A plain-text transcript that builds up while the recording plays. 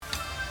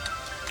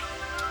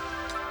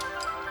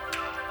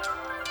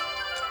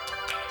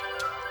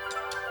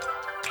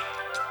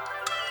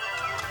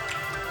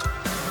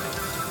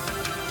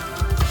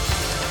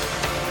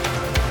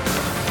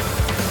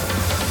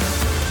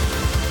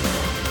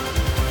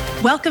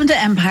Welcome to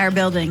Empire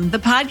Building, the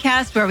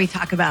podcast where we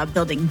talk about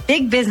building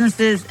big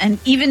businesses and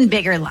even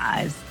bigger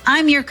lives.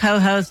 I'm your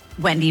co-host,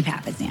 Wendy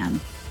Papasan.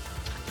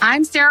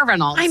 I'm Sarah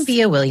Reynolds. I'm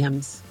Bea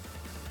Williams.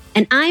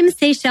 And I'm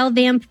Seychelle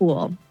Van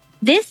Poole.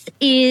 This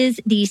is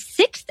the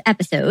 6th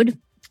episode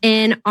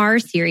in our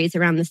series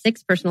around the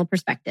 6 personal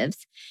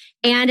perspectives.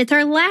 And it's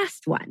our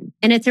last one.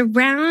 And it's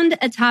around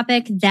a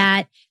topic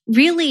that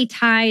really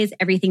ties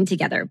everything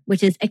together,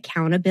 which is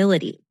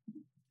accountability.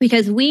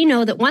 Because we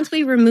know that once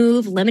we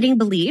remove limiting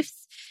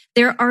beliefs,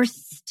 there are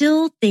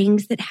still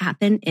things that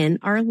happen in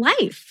our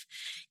life.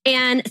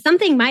 And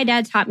something my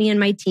dad taught me in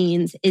my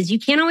teens is you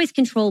can't always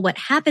control what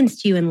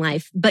happens to you in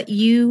life, but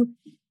you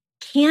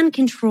can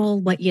control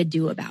what you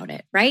do about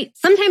it, right?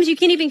 Sometimes you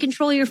can't even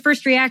control your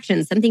first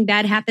reaction. Something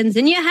bad happens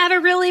and you have a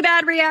really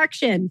bad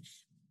reaction.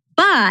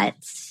 But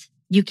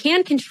you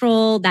can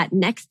control that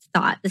next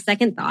thought, the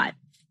second thought.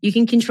 You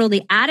can control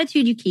the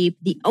attitude you keep,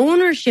 the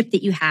ownership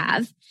that you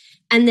have,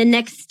 and the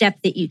next step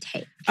that you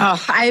take.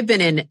 Oh, I've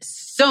been in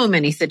so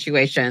many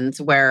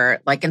situations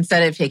where, like,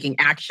 instead of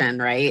taking action,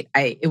 right,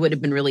 it would have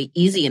been really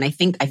easy. And I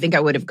think I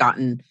would have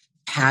gotten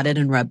patted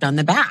and rubbed on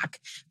the back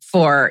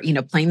for,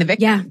 playing the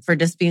victim, for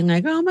just being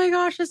like, oh my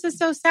gosh, this is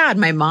so sad.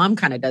 My mom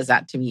kind of does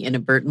that to me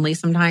inadvertently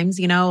sometimes,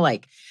 just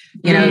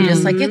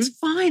like, it's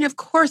fine. Of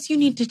course you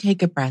need to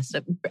take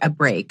a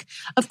break.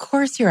 Of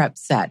course you're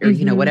upset or,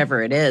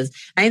 whatever it is.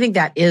 And I think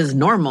that is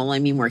normal. I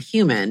mean, we're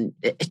human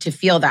to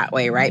feel that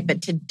way, right?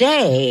 But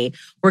today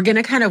we're going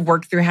to kind of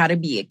work through how to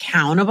be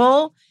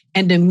accountable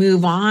and to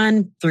move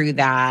on through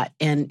that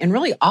in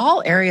really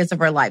all areas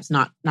of our lives,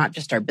 not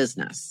just our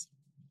business.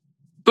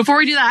 Before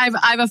we do that,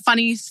 I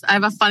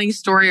have a funny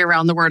story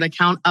around the word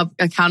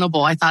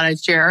accountable. I thought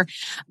I'd share.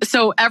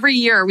 So every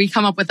year we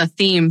come up with a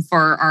theme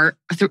for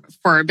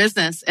our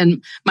business,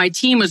 and my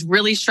team was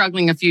really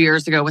struggling a few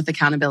years ago with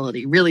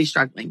accountability, really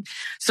struggling.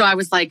 So I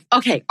was like,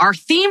 okay, our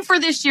theme for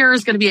this year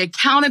is going to be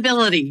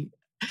accountability.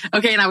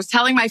 Okay, and I was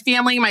telling my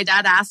family. My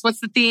dad asked,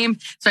 "What's the theme?"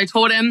 So I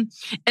told him,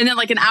 and then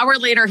like an hour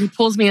later, he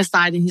pulls me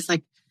aside and he's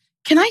like,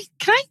 "Can I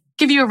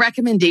give you a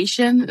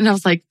recommendation?" And I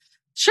was like,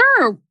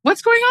 "Sure,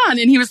 what's going on?"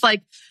 And he was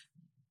like,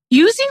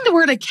 using the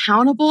word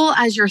accountable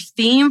as your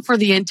theme for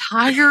the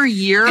entire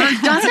year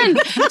doesn't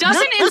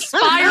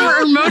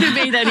inspire or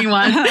motivate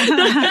anyone.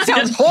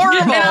 Sounds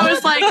horrible. And I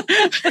was like,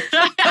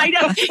 I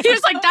know. He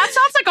was like, that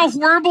sounds like a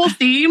horrible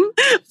theme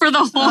for the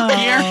whole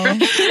year.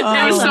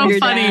 It was so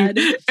funny. Dad.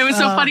 It was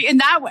so funny.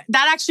 And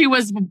that actually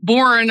was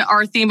born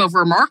our theme of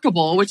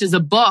Remarkable, which is a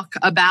book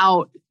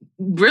about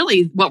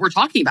really what we're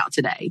talking about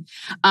today.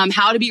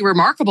 How to be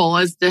remarkable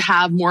is to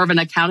have more of an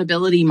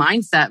accountability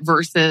mindset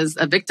versus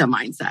a victim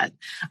mindset.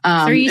 So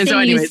are you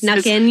saying you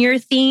snuck in your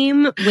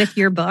theme with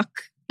your book?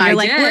 You're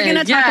like, we're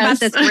going to talk about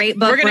this great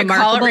book, We're going to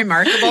call it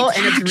Remarkable,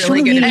 and it's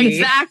really going to be.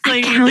 Exactly.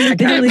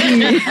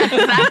 Accountability.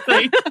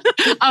 Exactly.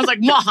 I was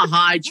like, mwahaha,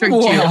 I tricked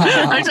you.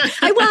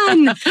 I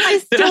won. I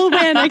still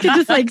win. I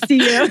could just see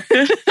you.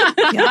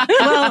 Yeah.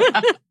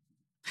 Well,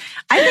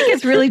 I think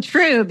it's really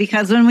true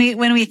because when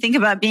we think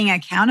about being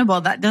accountable,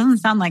 that doesn't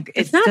sound like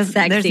it's not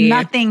sexy. There's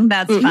nothing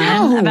that's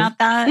fun about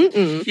that.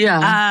 Mm-mm.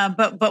 Yeah.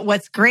 But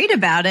what's great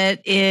about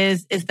it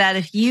is that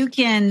if you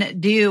can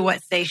do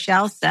what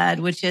Seychelle said,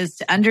 which is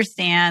to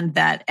understand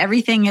that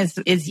everything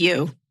is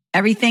you,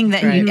 everything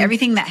that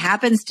everything that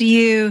happens to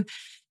you,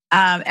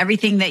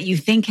 everything that you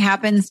think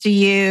happens to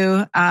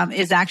you,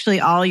 is actually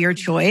all your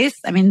choice.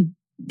 I mean,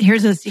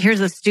 here's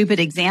a stupid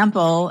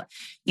example.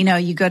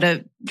 You go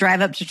to drive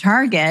up to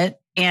Target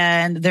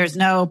and there's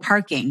no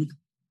parking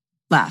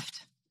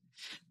left,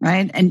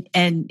 right?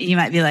 And you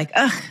might be like,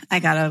 ugh, I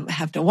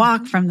have to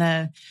walk from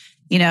the,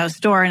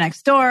 store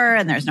next door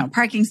and there's no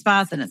parking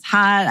spots and it's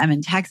hot. I'm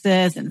in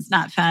Texas and it's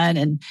not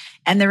fun.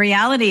 And the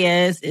reality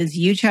is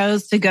you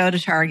chose to go to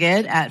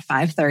Target at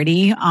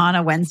 5:30 on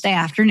a Wednesday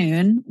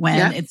afternoon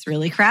when it's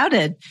really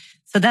crowded.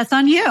 So that's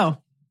on you.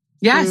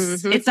 Yes.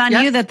 Mm-hmm. It's on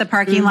you that the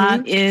parking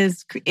lot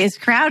is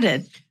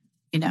crowded.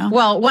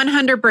 Well,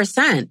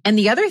 100%. And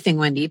the other thing,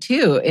 Wendy,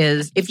 too,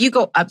 is if you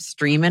go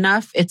upstream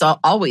enough, it's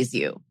always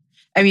you.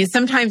 I mean,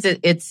 sometimes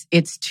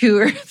it's 2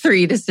 or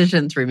 3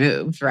 decisions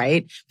removed,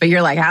 right? But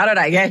you're like, how did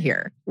I get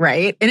here?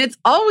 Right? And it's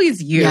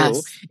always you.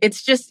 Yes.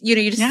 It's just,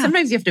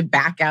 sometimes you have to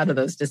back out of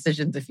those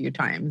decisions a few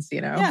times,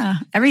 Yeah.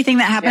 Everything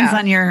that happens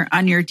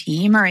on your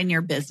team or in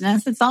your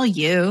business, it's all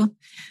you.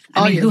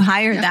 I mean, who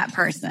hired that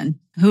person?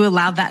 Who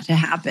allowed that to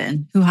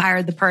happen? Who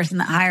hired the person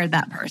that hired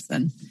that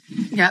person?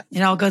 Yep.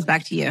 It all goes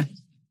back to you.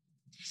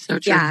 So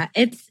true. Yeah.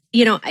 It's,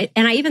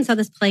 and I even saw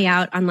this play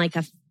out on like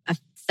a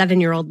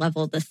 7-year-old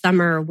level this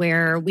summer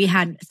where we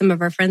had some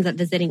of our friends up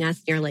visiting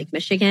us near Lake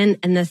Michigan.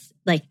 And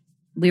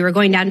we were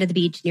going down to the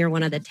beach near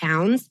one of the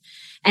towns.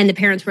 And the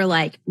parents were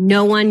like,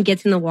 no one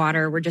gets in the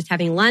water. We're just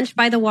having lunch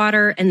by the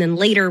water. And then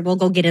later we'll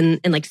go get in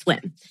and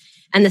swim.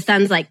 And the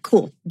son's like,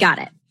 cool, got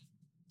it.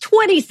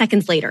 20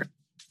 seconds later,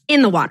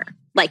 in the water,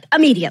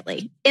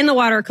 immediately in the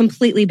water,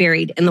 completely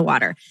buried in the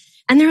water.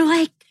 And they're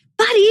like,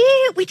 buddy,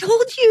 we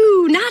told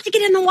you not to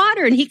get in the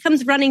water. And he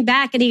comes running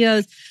back and he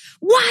goes,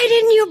 why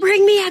didn't you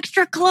bring me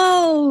extra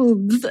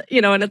clothes?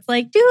 And it's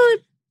like,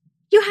 dude,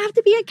 you have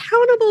to be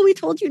accountable. We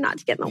told you not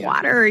to get in the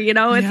water.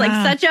 It's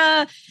like such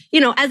a,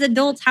 as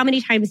adults, how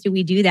many times do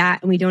we do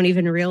that and we don't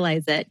even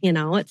realize it?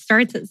 It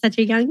starts at such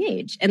a young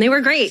age. And they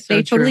were great.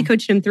 They totally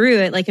coached him through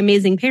it, like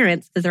amazing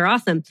parents, because they're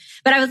awesome.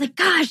 But I was like,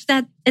 gosh,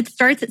 that it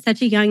starts at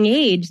such a young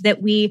age that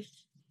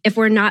if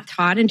we're not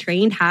taught and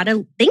trained how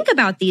to think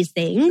about these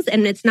things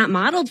and it's not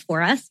modeled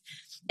for us,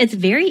 it's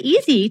very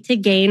easy to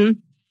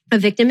gain a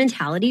victim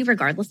mentality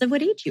regardless of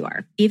what age you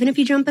are, even if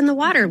you jump in the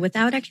water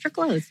without extra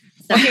clothes.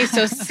 Okay,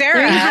 so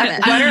Sarah,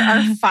 what are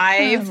our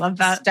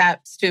 5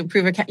 steps to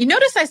improve account? You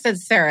notice I said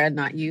Sarah,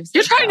 not you.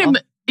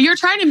 You're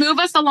trying to move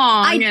us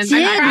along. I did notice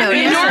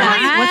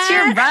that. What's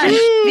your rush?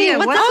 Mia,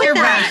 what's your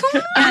rush?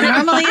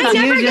 Normally I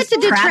never you get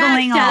just to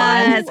prattling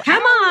detract us.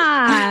 Come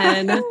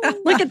on.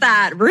 Look at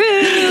that. Rude.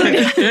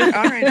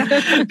 All right.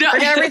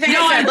 Forget everything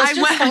I said. Let's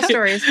just tell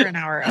stories for an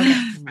hour. Okay,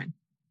 never mind.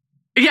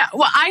 Yeah,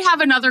 well, I have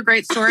another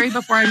great story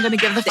before I'm going to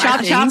give the 5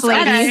 things.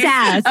 Lady.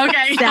 Sass.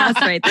 Okay. Sass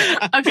right there.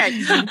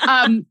 Okay.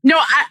 No,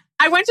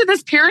 I went to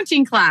this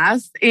parenting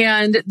class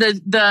and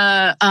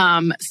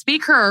the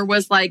speaker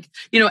was like,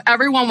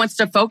 everyone wants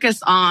to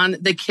focus on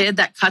the kid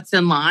that cuts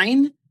in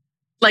line.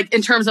 Like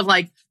in terms of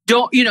like,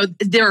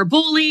 they're a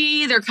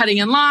bully, they're cutting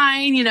in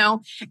line,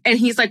 and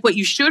he's like, what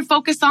you should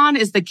focus on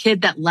is the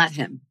kid that let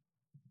him.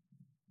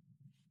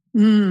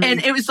 And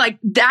it was like,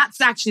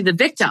 that's actually the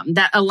victim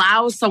that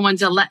allows someone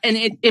to and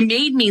it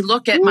made me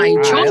look at my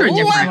children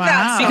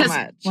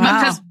different.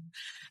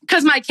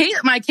 Because my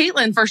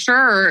Caitlin for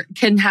sure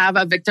can have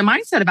a victim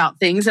mindset about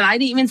things. And I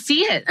didn't even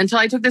see it until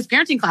I took this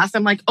parenting class.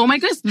 I'm like, oh my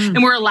goodness.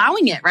 And we're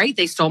allowing it, right?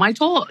 They stole my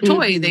toy.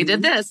 They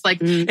did this.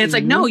 And it's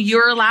like, no,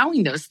 you're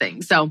allowing those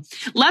things. So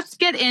let's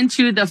get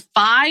into the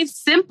 5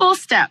 simple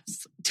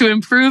steps to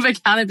improve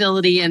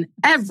accountability in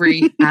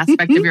every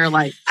aspect of your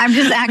life. I'm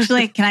just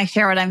actually, can I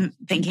share what I'm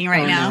thinking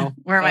right now? No.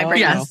 Where my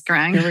brain is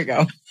going? Here we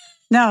go.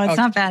 No, it's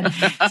not bad.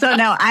 So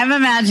no, I'm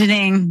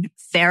imagining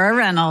Sarah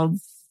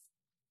Reynolds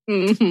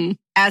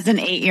as an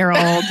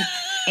 8-year-old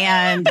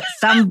and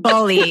some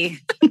bully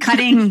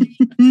cutting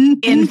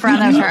in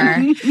front of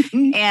her.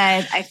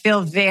 And I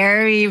feel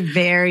very,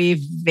 very,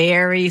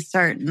 very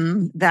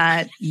certain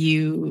that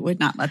you would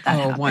not let that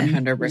happen.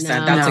 100%.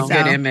 That's a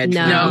good image.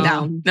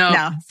 No.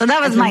 So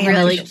that was my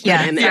really image.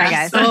 cute image. Sorry,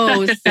 guys.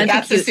 Oh,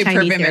 that's a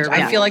superb image.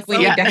 I feel like we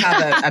need to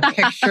have a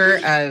picture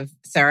of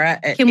Sarah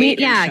at Can we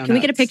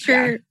get a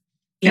picture?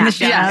 In the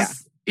show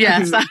notes?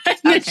 Yes. I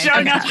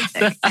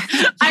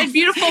had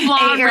beautiful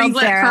blonde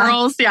ringlet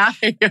curls. Yeah.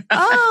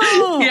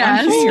 Oh,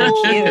 yes.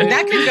 Cute.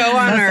 That could go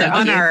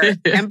on our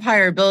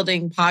Empire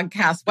Building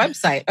podcast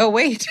website. Oh,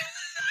 wait.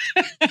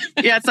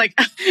 Yeah, it's like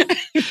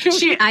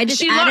I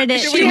just added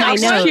it to my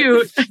notes.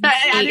 Cute.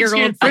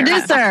 8-year-old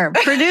producer.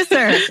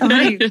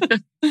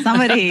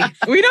 Somebody.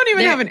 We don't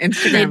even have an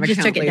Instagram just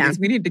account, took it ladies. down.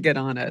 We need to get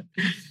on it.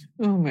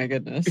 Oh my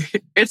goodness.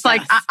 It's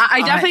like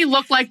I definitely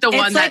look like the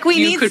one. It's like we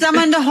need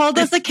someone to hold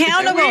us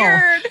accountable.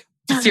 Weird.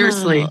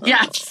 Seriously,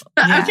 yes.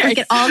 Yeah. Okay, like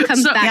it all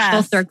comes back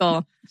full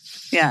circle.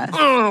 Yeah.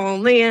 Oh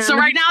man. So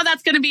right now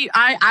that's going to be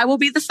I will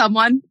be the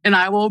someone, and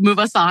I will move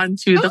us on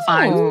to the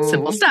 5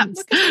 simple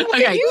steps. Look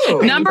at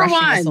you. Number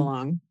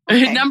 1.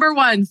 Okay. Number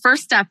 1,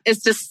 first step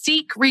is to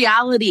seek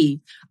reality.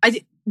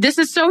 This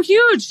is so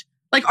huge.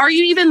 Like, are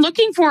you even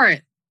looking for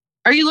it?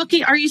 Are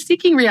you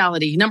seeking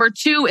reality? Number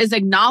 2 is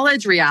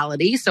acknowledge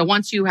reality. So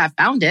once you have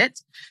found it,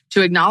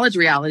 to acknowledge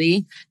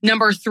reality.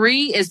 Number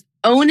 3 is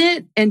own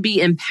it and be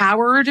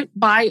empowered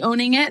by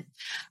owning it.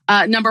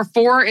 Number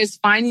 4 is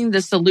finding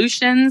the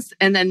solutions.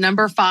 And then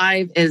number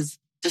 5 is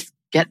just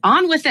get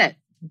on with it.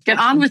 Get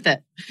on with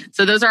it.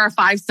 So those are our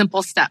 5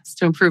 simple steps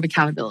to improve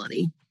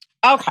accountability.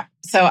 Okay.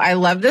 So I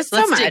love this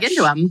so much. Let's dig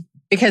into them.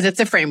 Because it's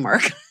a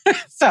framework.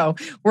 So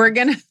we're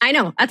going to... I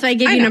know. That's why I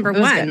gave you number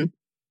 1.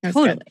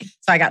 Totally. Good.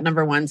 So I got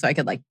number 1 so I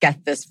could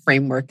get this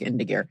framework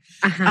into gear.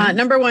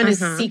 Number 1 is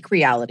seek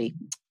reality,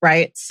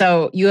 right?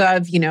 So you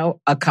have,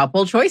 a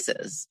couple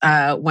choices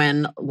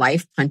when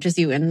life punches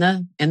you in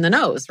the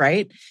nose,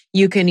 right?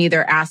 You can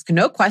either ask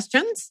no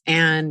questions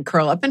and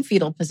curl up in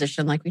fetal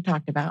position like we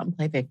talked about and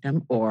play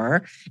victim,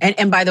 or,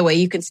 and by the way,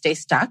 you can stay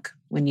stuck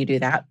when you do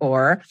that,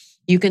 or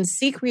you can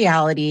seek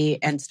reality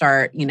and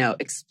start,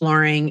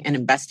 exploring and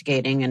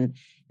investigating and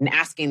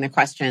asking the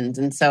questions.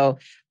 And so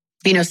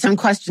some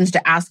questions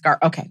to ask are,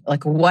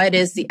 what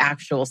is the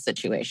actual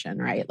situation,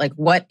 right? Like,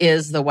 what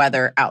is the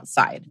weather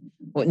outside?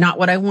 Not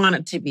what I want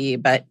it to be,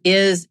 but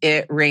is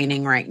it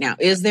raining right now?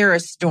 Is there a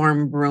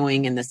storm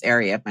brewing in this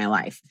area of my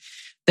life?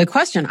 The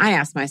question I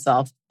ask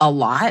myself a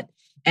lot,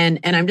 and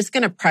I'm just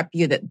going to prep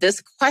you that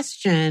this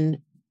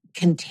question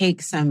can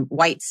take some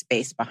white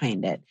space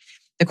behind it.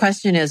 The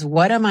question is,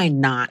 what am I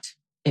not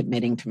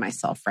admitting to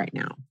myself right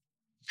now?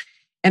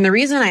 And the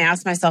reason I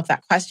ask myself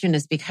that question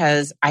is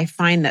because I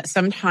find that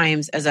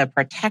sometimes as a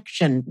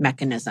protection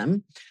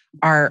mechanism,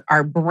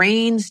 our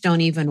brains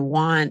don't even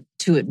want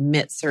to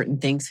admit certain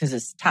things because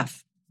it's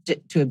tough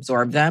to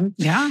absorb them.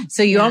 Yeah.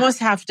 So you almost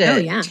have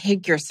to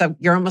take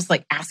you're almost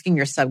like asking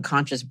your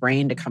subconscious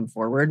brain to come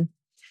forward.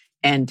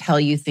 and tell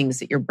you things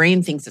that your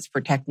brain thinks it's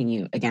protecting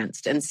you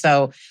against. And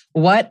so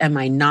what am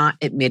I not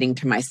admitting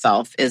to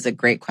myself is a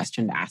great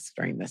question to ask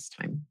during this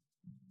time.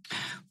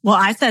 Well,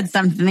 I said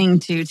something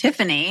to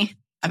Tiffany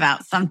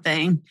about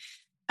something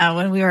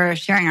when we were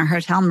sharing our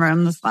hotel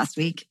room this last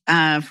week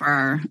for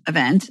our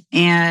event.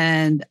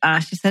 And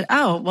she said,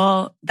 oh,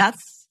 well,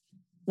 that's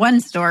one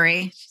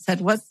story. She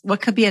said,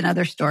 what could be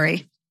another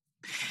story?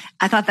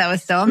 I thought that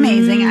was so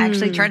amazing. I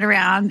actually turned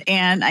around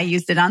and I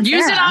used it on Sarah.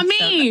 Use it on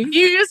me.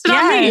 You used it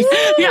on me.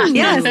 Yeah.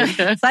 Yes.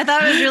 So I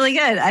thought it was really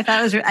good.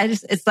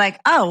 It's like,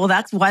 oh, well,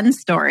 that's one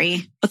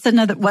story.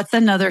 What's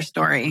another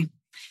story?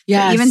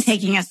 Yes. So even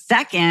taking a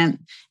second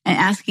and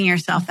asking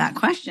yourself that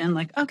question,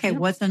 like, okay,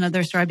 what's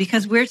another story?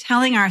 Because we're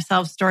telling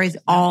ourselves stories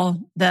all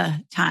the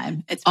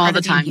time. It's part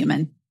of being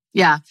human.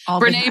 Yeah.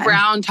 Brené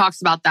Brown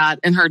talks about that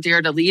in her Dare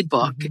to Lead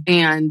book.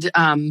 And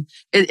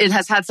it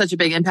has had such a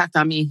big impact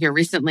on me here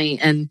recently.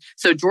 And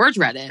so George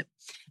read it.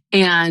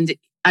 And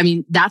I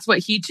mean, that's what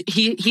he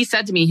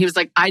said to me. He was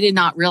like, I did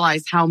not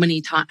realize how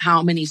many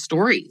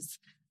stories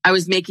I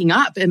was making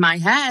up in my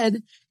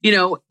head,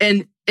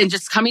 and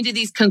just coming to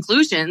these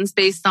conclusions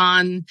based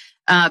on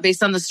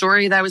the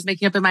story that I was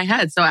making up in my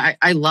head. So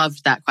I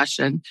loved that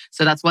question.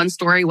 So that's one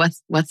story.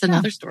 What's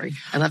another story?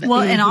 I love it.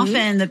 Well, and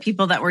often the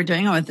people that we're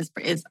doing it with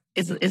is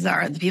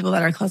the people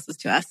that are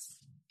closest to us.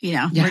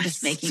 Yes. We're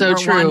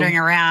just wandering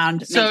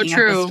around making up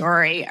a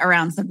story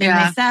around something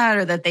they said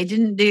or that they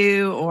didn't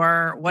do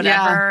or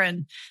whatever.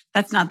 And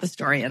that's not the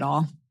story at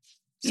all.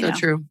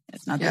 True.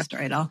 It's not the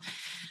story at all.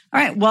 All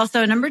right. Well,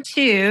 so number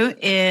 2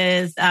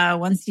 is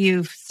once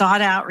you've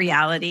sought out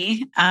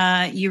reality,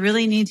 you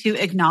really need to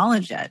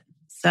acknowledge it.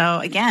 So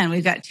again,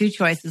 we've got 2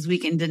 choices. We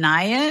can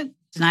deny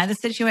the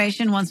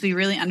situation once we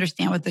really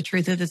understand what the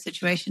truth of the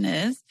situation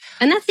is.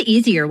 And that's the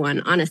easier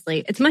one,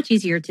 honestly. It's much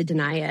easier to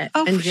deny it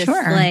and just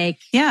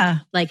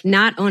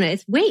not own it.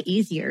 It's way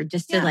easier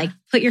just to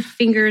put your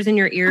fingers in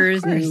your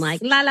ears and la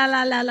la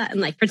la la la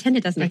and pretend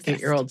it doesn't exist.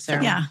 8-year-old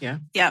Sarah.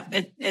 Yeah.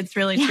 It's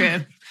really true.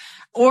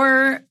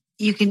 Or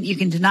you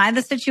can deny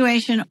the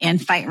situation and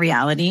fight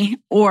reality,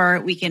 or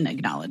we can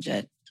acknowledge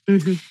it.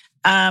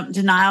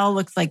 Denial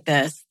looks like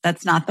this.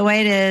 That's not the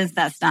way it is.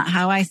 That's not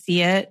how I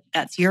see it.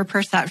 That's your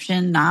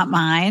perception, not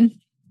mine.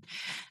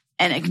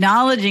 And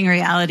acknowledging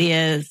reality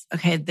is,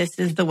 okay, this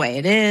is the way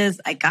it is.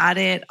 I got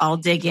it. I'll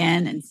dig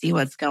in and see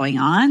what's going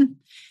on.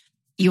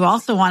 You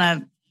also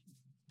want to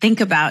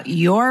think about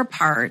your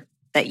part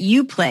that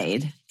you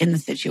played in the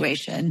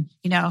situation,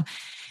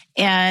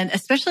 and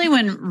especially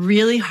when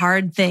really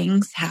hard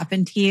things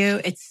happen to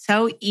you, it's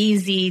so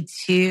easy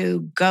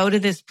to go to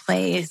this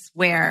place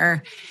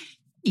where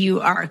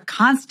you are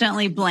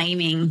constantly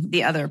blaming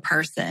the other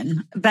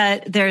person,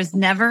 but there's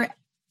never,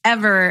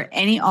 ever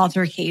any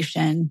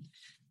altercation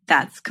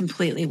that's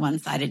completely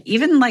one-sided.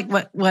 Even like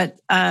what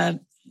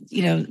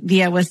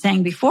Via was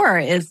saying before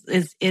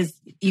is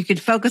you could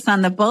focus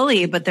on the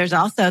bully, but there's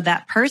also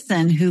that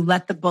person who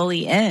let the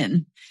bully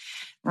in,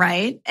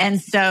 right? And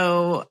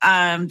so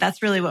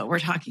that's really what we're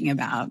talking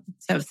about.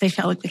 So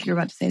Seychelle, looked like you're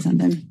about to say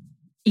something.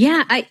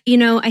 Yeah, I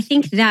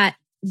think that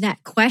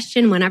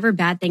question, whenever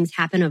bad things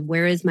happen, of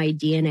where is my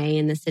DNA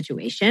in this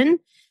situation?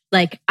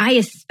 I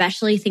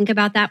especially think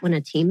about that when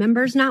a team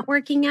member's not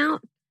working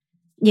out,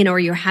 or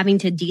you're having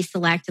to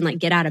deselect and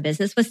get out of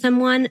business with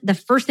someone. The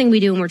first thing we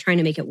do when we're trying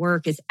to make it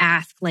work is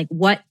ask,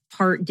 what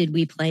part did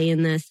we play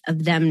in this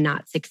of them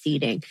not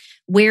succeeding?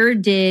 Where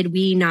did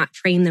we not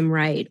train them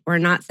right, or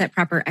not set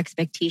proper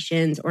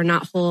expectations, or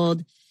not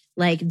hold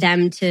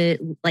them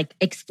to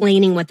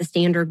explaining what the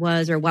standard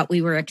was or what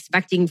we were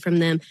expecting from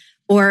them?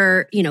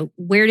 Or,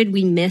 where did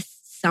we miss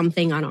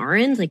something on our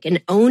end?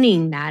 And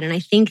owning that. And I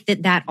think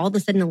that all of a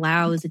sudden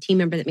allows a team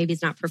member that maybe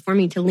is not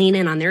performing to lean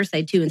in on their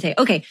side too and say,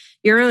 okay,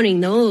 you're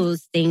owning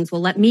those things. Well,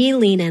 let me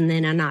lean in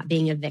then on not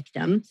being a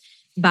victim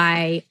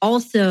by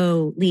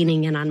also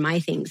leaning in on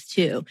my things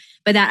too.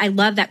 But I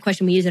love that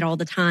question. We use it all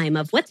the time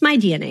of what's my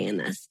DNA in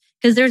this?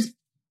 Because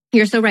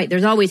you're so right.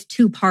 There's always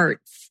 2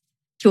 parts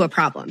to a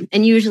problem.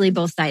 And usually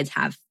both sides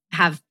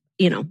have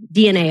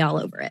DNA all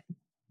over it.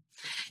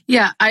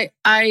 Yeah, I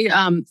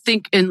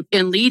think in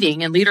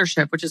leading and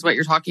leadership, which is what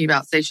you're talking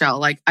about,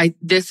 Seychelle,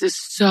 this is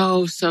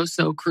so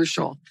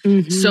crucial,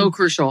 so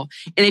crucial.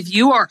 And if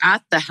you are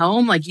at the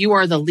helm, you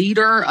are the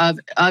leader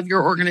of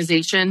your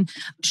organization,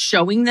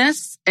 showing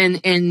this and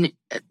in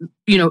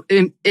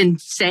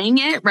saying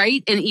it,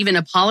 right, and even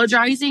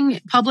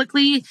apologizing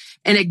publicly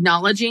and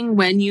acknowledging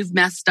when you've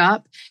messed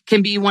up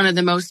can be one of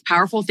the most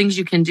powerful things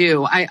you can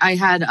do.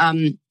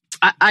 I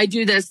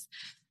do this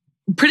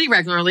pretty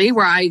regularly,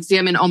 where I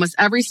examine almost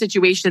every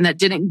situation that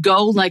didn't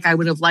go like I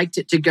would have liked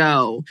it to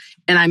go.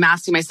 And I'm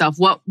asking myself,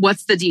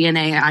 what's the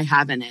DNA I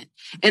have in it?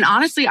 And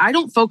honestly, I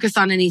don't focus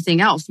on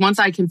anything else. Once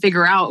I can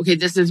figure out, okay,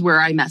 this is where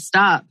I messed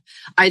up,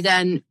 I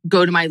then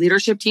go to my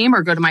leadership team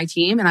or go to my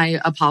team and I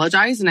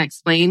apologize and I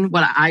explain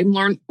what I've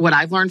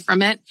learned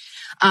from it.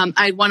 I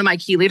had one of my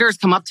key leaders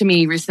come up to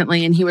me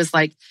recently and he was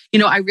like,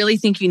 I really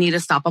think you need to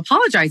stop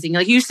apologizing.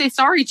 Like, you say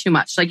sorry too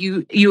much. Like,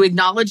 you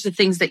acknowledge the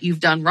things that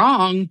you've done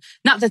wrong,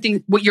 not the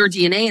thing, what your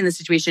DNA in the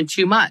situation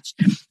too much.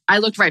 I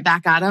looked right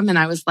back at him and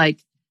I was like,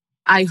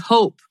 I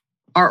hope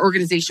our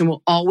organization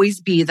will always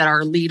be that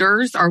our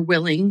leaders are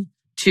willing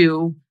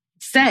to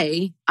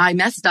say, I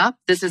messed up.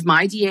 This is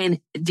my DNA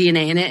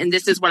in it. And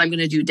this is what I'm going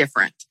to do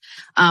different.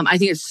 I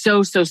think it's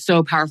so, so,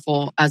 so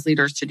powerful as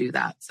leaders to do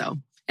that. So,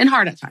 and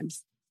hard at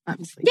times,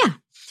 obviously. Yeah,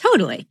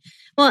 totally.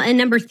 Well, and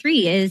number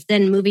 3 is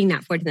then moving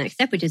that forward to the next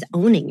step, which is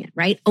owning it,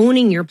 right?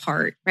 Owning your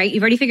part, right?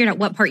 You've already figured out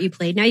what part you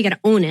played. Now you got to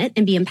own it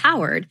and be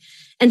empowered.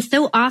 And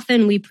so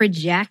often we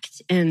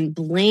project and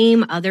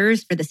blame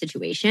others for the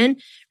situation,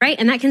 right?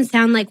 And that can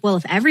sound like, well,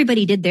 if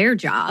everybody did their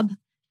job,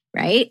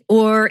 right?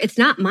 Or it's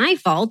not my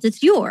fault,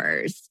 it's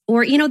yours.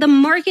 Or, the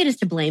market is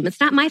to blame. It's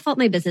not my fault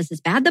my business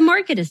is bad. The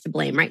market is to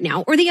blame right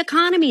now. Or the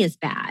economy is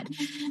bad.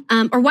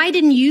 Or why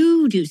didn't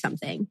you do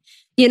something?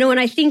 And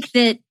I think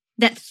that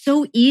that's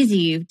so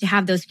easy to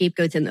have those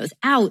scapegoats and those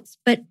outs.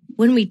 But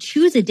when we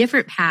choose a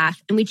different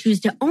path and we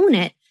choose to own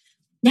it,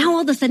 now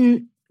all of a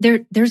sudden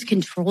there's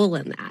control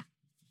in that.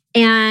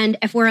 And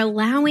if we're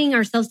allowing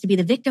ourselves to be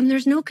the victim,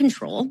 there's no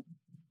control.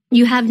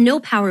 You have no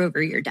power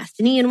over your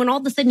destiny. And when all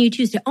of a sudden you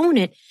choose to own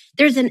it,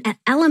 there's an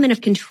element of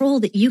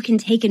control that you can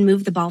take and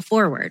move the ball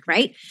forward,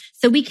 right?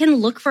 So we can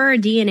look for our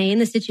DNA in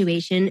the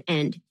situation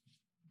and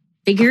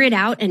figure it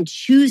out and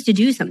choose to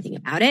do something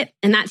about it.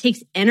 And that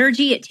takes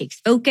energy. It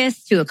takes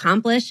focus to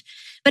accomplish,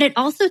 but it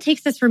also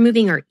takes us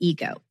removing our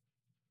ego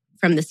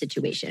from the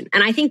situation.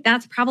 And I think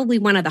that's probably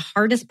one of the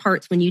hardest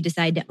parts when you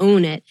decide to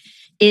own it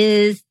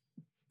is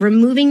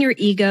removing your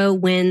ego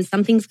when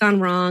something's gone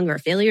wrong or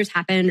failure's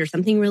happened or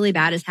something really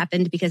bad has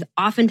happened, because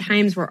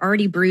oftentimes we're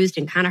already bruised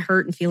and kind of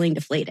hurt and feeling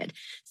deflated.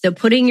 So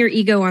putting your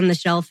ego on the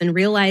shelf and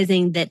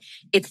realizing that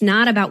it's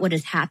not about what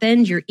has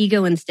happened, your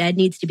ego instead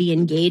needs to be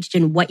engaged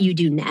in what you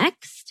do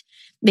next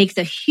makes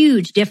a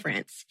huge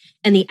difference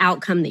in the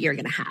outcome that you're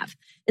going to have.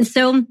 And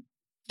so,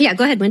 yeah,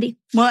 go ahead, Wendy.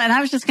 Well, and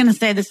I was just going to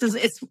say, this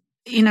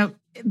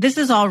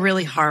is all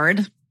really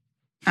hard.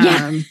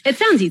 Yeah, it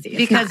sounds easy.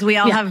 Because we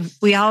all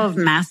have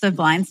massive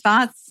blind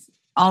spots.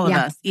 All of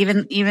us,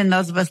 even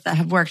those of us that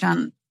have worked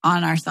on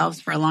ourselves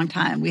for a long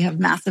time, we have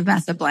massive,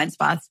 massive blind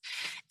spots.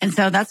 And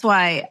so that's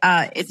why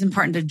it's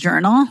important to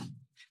journal.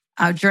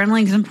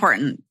 Journaling is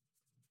important,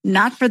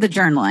 not for the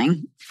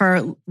journaling,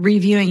 for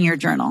reviewing your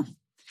journal,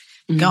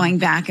 going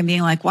back and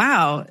being like,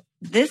 wow,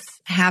 this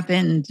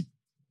happened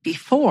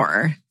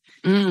before.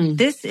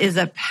 This is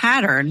a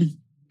pattern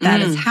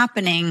that is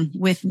happening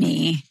with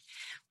me.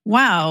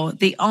 Wow,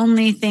 the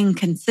only thing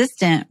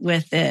consistent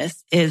with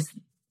this is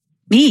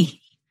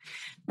me,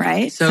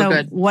 right? So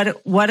good.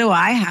 What do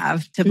I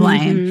have to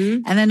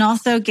blame? And then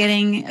also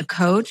getting a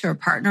coach or a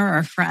partner or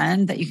a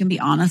friend that you can be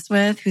honest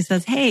with who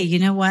says, hey, you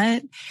know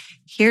what?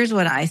 Here's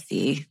what I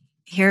see.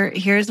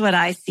 Here's what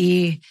I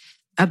see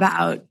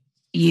about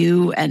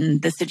you and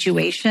the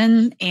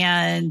situation.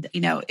 And,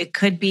 it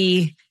could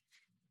be,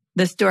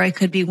 the story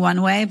could be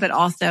one way, but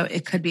also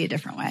it could be a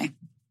different way.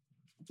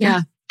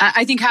 Yeah.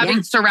 I think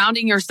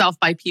surrounding yourself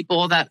by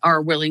people that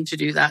are willing to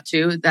do that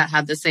too, that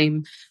have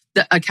the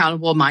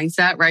accountable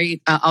mindset,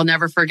 right? I'll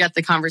never forget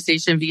the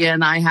conversation Via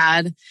and I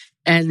had,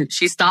 and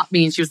she stopped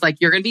me and she was like,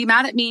 "You're going to be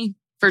mad at me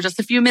for just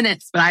a few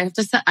minutes, but I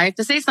have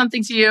to say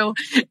something to you."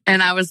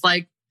 And I was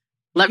like,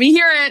 "Let me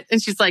hear it."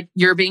 And she's like,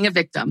 "You're being a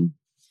victim.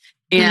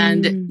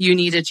 And you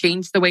need to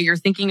change the way you're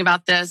thinking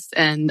about this."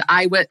 And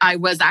I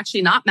was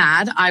actually not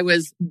mad. I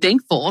was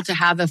thankful to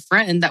have a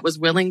friend that was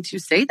willing to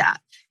say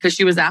that, because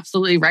she was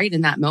absolutely right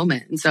in that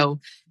moment. And so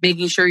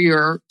making sure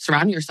you're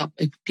surrounding yourself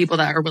with people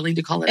that are willing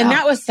to call it out. And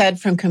that was said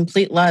from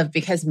complete love,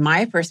 because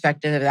my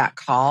perspective of that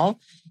call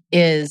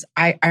is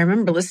I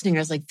remember listening. I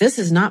was like, this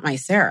is not my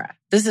Sarah.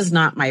 This is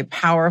not my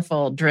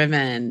powerful,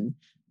 driven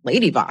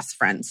lady boss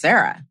friend,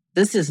 Sarah.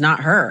 This is not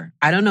her.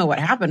 I don't know what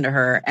happened to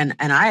her. And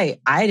I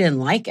didn't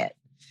like it.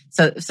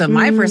 So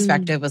my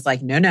perspective was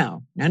like,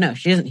 no.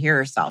 She doesn't hear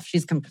herself.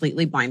 She's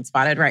completely blind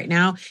spotted right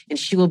now. And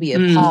she will be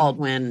appalled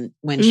when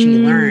she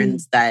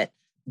learns that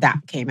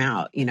came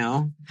out,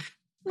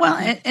 Well,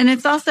 and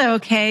it's also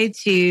okay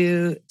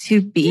to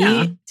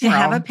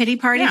have a pity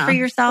party for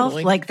yourself.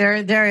 Totally. Like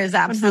there is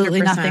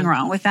absolutely 100%. Nothing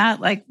wrong with that.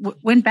 Like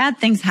when bad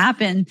things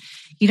happen,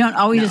 you don't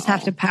always just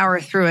have to power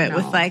through it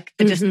with like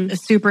just a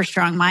super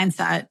strong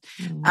mindset.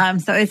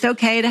 So it's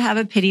okay to have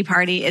a pity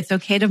party. It's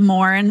okay to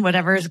mourn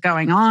whatever is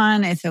going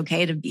on. It's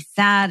okay to be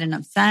sad and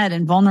upset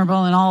and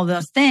vulnerable and all of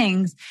those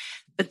things.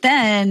 But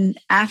then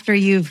after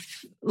you've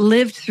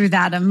lived through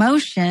that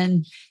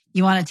emotion,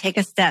 you want to take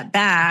a step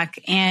back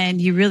and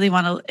you really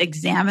want to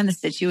examine the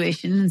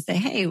situation and say,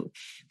 hey,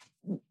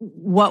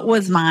 what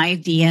was my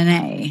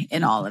DNA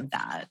in all of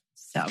that?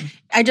 So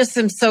I just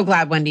am so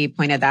glad Wendy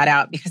pointed that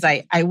out, because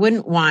I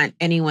wouldn't want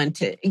anyone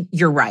to,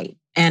 you're right.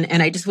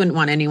 And I just wouldn't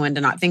want anyone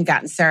to not think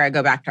that. And Sarah,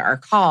 go back to our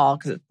call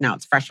because now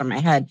it's fresh on my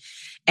head.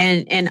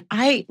 And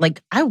I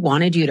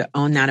wanted you to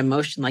own that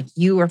emotion. Like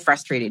you were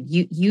frustrated.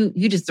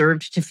 You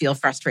deserved to feel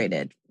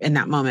frustrated in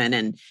that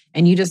moment.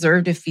 And you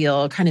deserve to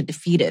feel kind of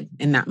defeated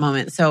in that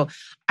moment. So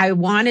I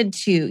wanted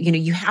to,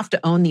 you have to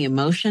own the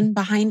emotion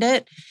behind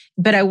it,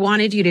 but I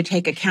wanted you to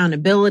take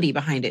accountability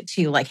behind it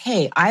too. Like,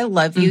 hey, I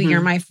love you.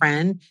 You're my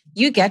friend.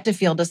 You get to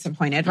feel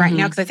disappointed right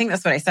now. Cause I think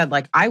that's what I said.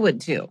 Like I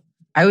would too.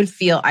 I'd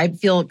feel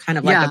kind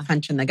of like a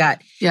punch in the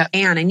gut. Yeah.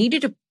 And I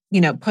needed to,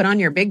 put on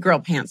your big girl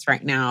pants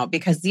right now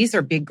because these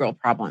are big girl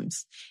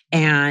problems.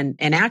 And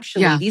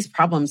actually these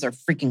problems are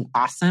freaking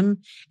awesome.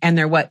 And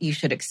they're what you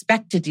should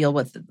expect to deal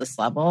with at this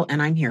level.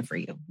 And I'm here for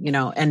you,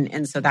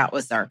 and so that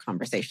was our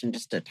conversation,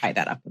 just to tie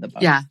that up with a bow.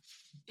 Yeah.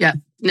 Yeah.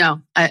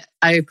 No, I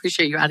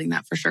appreciate you adding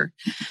that for sure.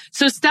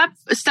 So step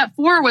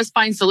 4 was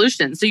find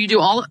solutions. So you do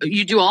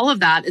all of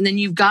that. And then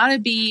you've got to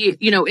be,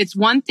 it's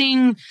one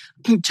thing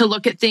to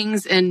look at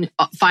things and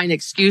find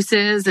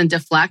excuses and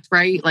deflect,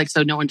 right? Like,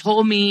 so no one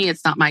told me,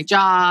 it's not my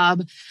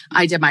job.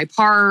 I did my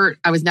part.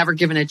 I was never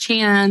given a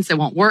chance. It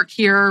won't work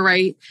here.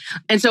 Right.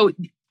 And so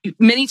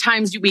many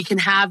times we can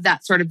have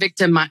that sort of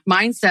victim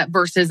mindset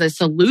versus a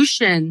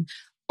solution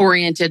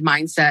oriented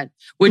mindset,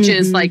 which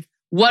is like,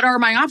 what are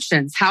my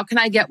options? How can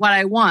I get what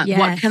I want? Yes.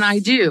 What can I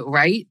do?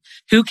 Right?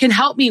 Who can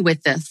help me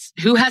with this?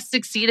 Who has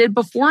succeeded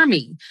before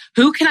me?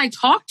 Who can I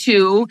talk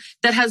to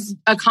that has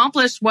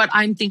accomplished what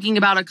I'm thinking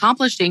about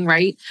accomplishing?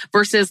 Right?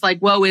 Versus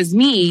like, woe is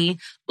me.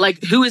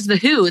 Like, who is the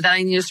who that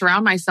I need to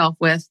surround myself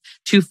with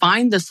to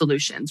find the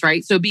solutions?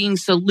 Right? So being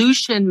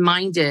solution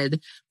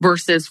minded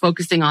versus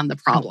focusing on the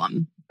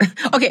problem.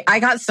 Okay,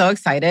 I got so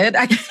excited.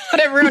 I just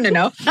want everyone to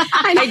know.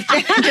 I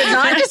did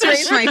not just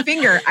raise my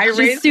finger. I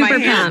raised my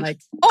hand. Like,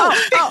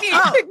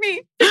 pick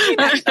me.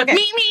 Okay.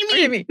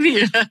 Me.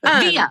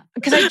 Via.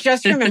 Because I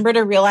just remembered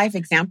a real life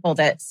example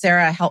that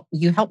Sarah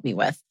helped me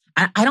with.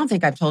 I don't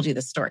think I've told you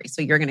this story,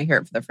 so you're going to hear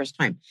it for the first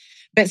time.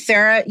 But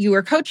Sarah, you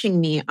were coaching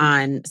me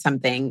on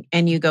something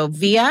and you go,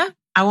 Via,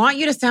 I want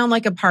you to sound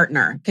like a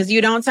partner because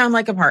you don't sound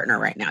like a partner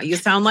right now. You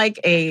sound like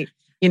a,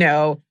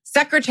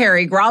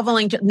 secretary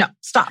groveling to, no,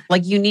 stop.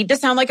 Like you need to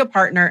sound like a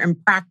partner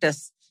and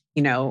practice,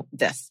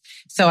 this.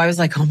 So I was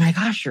like, oh my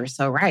gosh, you're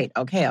so right.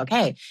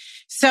 Okay.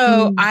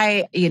 So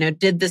I,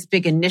 did this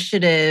big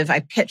initiative. I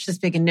pitched this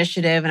big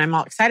initiative and I'm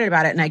all excited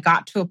about it. And I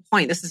got to a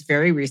point, this is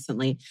very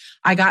recently,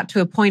 I got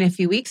to a point a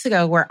few weeks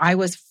ago where I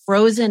was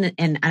frozen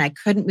and I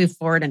couldn't move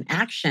forward in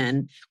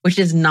action, which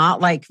is not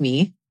like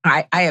me.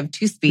 I have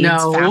 2 speeds,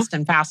 fast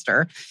and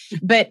faster.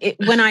 But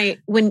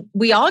when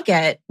we all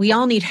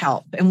need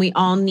help and we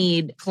all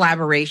need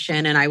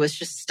collaboration. And I was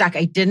just stuck.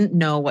 I didn't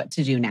know what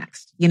to do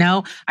next.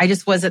 I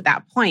just was at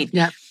that point.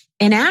 Yeah.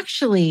 And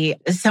actually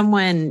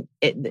someone,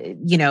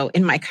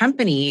 in my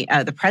company,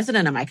 the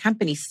president of my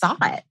company saw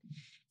it.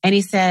 And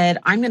he said,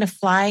 I'm going to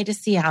fly to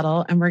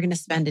Seattle and we're going to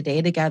spend a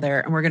day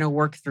together and we're going to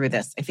work through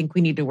this. I think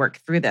we need to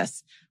work through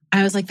this.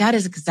 I was like, that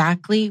is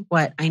exactly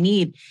what I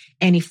need.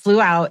 And he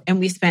flew out and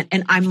we spent,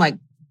 and I'm like,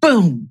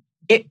 boom,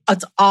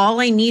 it's all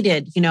I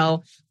needed,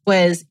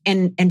 was,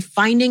 and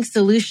finding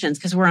solutions,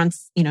 because we're on,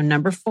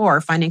 number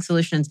 4, finding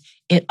solutions.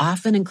 It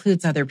often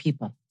includes other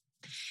people.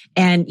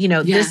 And,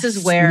 this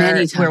is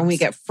where we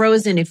get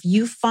frozen. If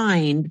you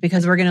find,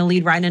 because we're going to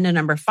lead right into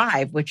number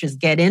 5, which is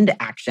get into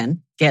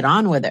action, get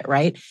on with it,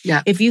 right?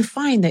 Yeah. If you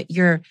find that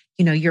you're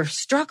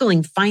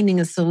struggling finding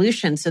a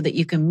solution so that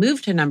you can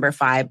move to number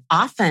 5,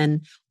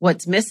 often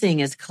what's missing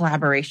is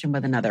collaboration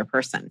with another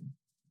person.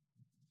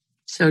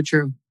 So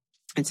true.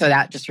 And so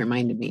that just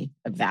reminded me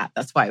of that.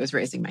 That's why I was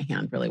raising my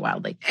hand really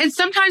wildly. And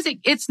sometimes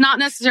it's not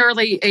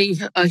necessarily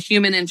a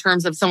human in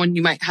terms of someone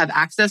you might have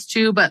access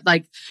to, but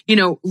like,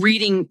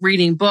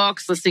 reading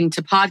books, listening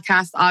to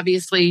podcasts,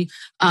 obviously,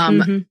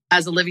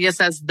 as Olivia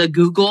says, the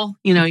Google,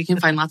 you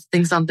can find lots of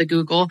things on the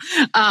Google.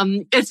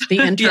 It's the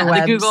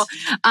interwebs. The Google.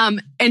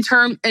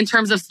 In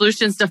terms of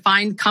solutions to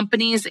find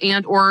companies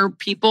and or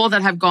people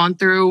that have gone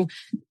through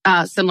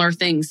similar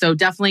things. So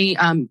definitely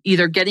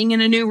either getting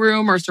in a new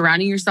room or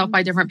surrounding yourself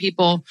by different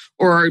people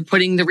or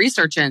putting the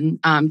research in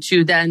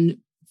to then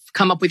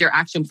come up with your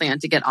action plan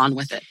to get on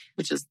with it,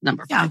 which is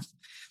number 5. Yeah.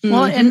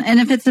 Well, and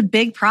if it's a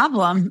big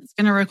problem, it's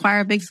going to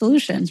require big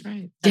solutions.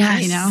 Right.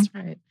 Yes. That's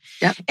right.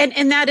 Yep.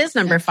 And that is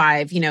number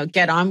 5,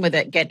 get on with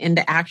it, get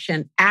into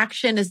action.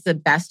 Action is the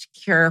best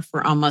cure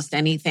for almost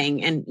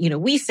anything. And,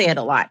 we say it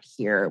a lot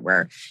here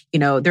where,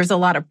 there's a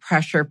lot of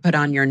pressure put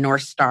on your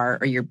North Star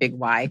or your big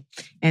why.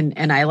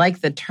 And I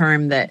like the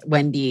term that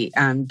Wendy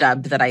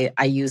dubbed that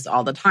I use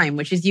all the time,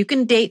 which is you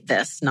can date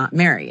this, not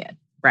marry it.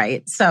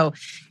 Right. So,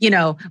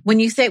 when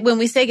we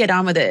say get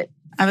on with it,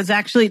 I was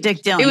actually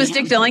Dick Dillingham. It was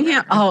Dick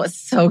Dillingham. Oh, it's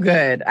so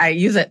good. I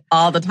use it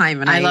all the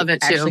time. And I love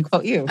it too. Actually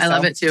quote you. I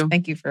love it too.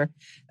 Thank you for,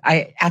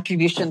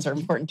 attributions are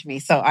important to me.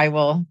 So I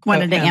will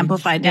wanted to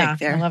amplify Dick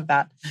there. I love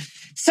that.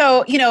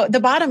 So, the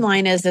bottom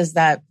line is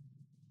that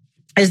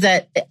is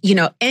that,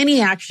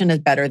 any action is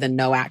better than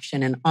no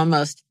action in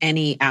almost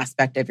any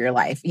aspect of your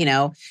life.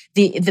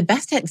 The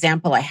best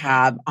example I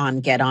have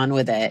on Get On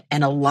With It,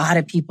 and a lot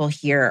of people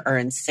here are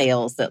in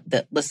sales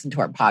that listen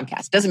to our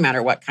podcast. Doesn't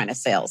matter what kind of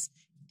sales.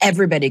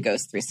 Everybody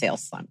goes through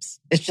sales slumps.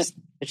 It's just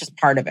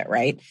part of it,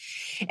 right?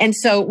 And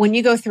so when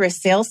you go through a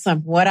sales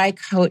slump, what I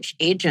coach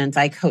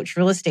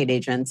real estate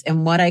agents,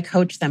 and what I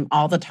coach them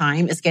all the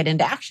time is get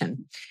into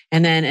action.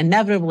 And then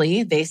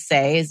inevitably they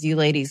say, as you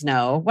ladies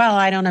know, well,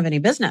 I don't have any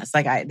business.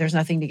 There's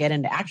nothing to get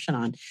into action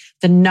on.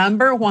 The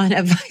number one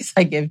advice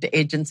I give to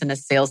agents in a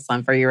sales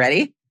slump, are you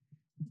ready?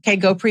 Okay,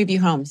 go preview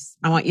homes.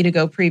 I want you to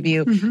go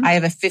preview. Mm-hmm. I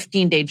have a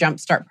 15-day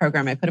jumpstart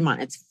program. I put them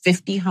on. It's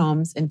 50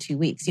 homes in 2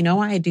 weeks. You know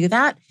why I do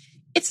that?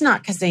 It's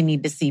not because they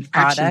need to see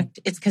product.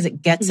 Action. It's because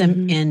it gets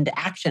them into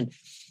action.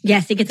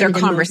 Yes, it gets their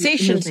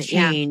conversations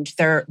change,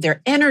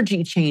 their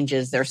energy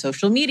changes, their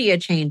social media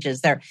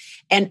changes,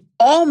 and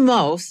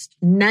almost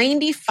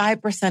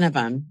 95% of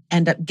them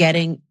end up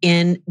getting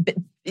in.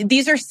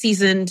 These are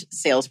seasoned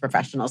sales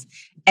professionals,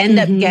 end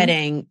up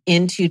getting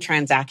into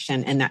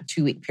transaction in that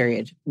 2-week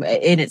period.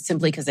 And it's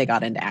simply because they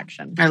got into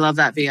action. I love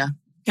that, Via.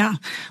 Yeah.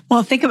 Well,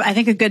 I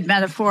think a good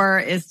metaphor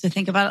is to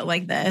think about it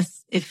like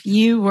this. If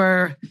you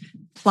were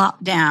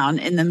plopped down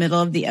in the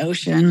middle of the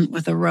ocean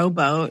with a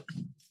rowboat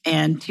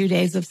and 2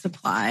 days of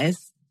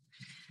supplies,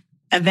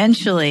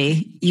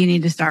 eventually you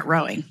need to start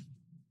rowing,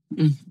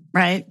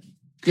 right?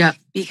 Yeah.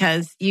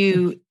 Because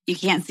you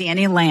can't see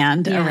any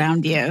land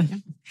around you. Yeah.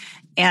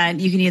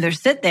 And you can either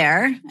sit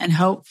there and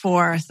hope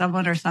for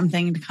someone or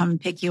something to come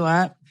and pick you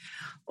up,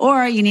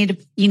 or you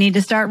need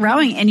to start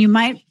rowing, and you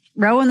might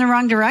row in the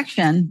wrong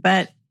direction,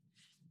 but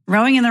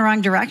rowing in the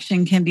wrong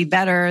direction can be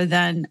better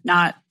than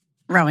not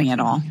rowing at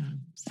all.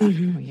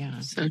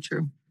 Yeah, so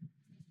true.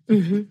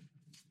 Mm-hmm.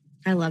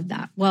 I love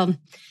that. Well,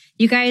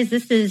 you guys,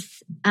 this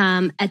is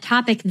a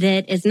topic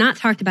that is not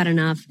talked about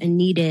enough and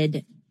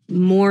needed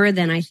more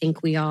than I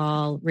think we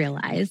all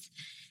realize.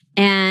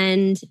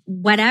 And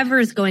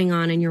whatever's going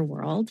on in your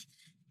world,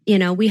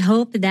 we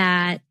hope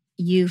that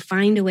you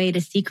find a way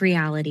to seek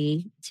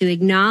reality, to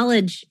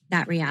acknowledge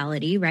that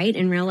reality, right?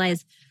 And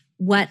realize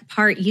what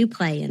part you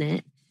play in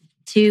it,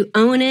 to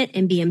own it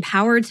and be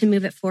empowered to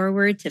move it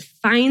forward, to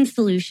find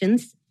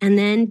solutions, and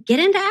then get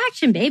into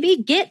action, baby.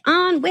 Get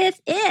on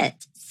with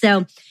it.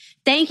 So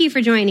thank you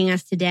for joining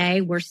us today.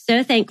 We're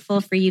so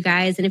thankful for you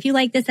guys. And if you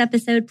like this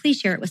episode, please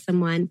share it with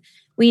someone.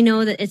 We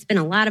know that it's been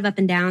a lot of up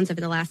and downs over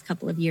the last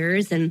couple of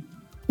years, and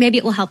maybe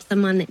it will help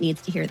someone that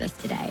needs to hear this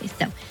today.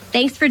 So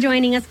thanks for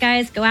joining us,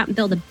 guys. Go out and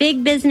build a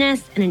big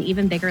business and an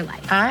even bigger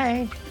life.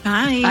 Bye.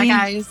 Bye. Bye,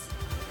 guys.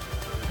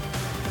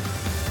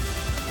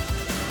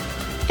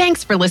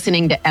 Thanks for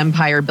listening to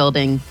Empire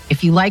Building.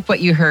 If you like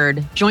what you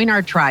heard, join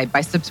our tribe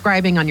by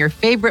subscribing on your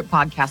favorite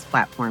podcast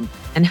platform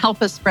and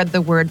help us spread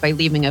the word by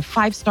leaving a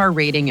 5-star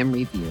rating and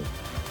review.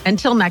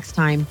 Until next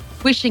time,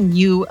 wishing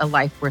you a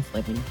life worth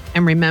living.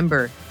 And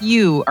remember,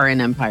 you are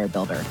an empire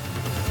builder.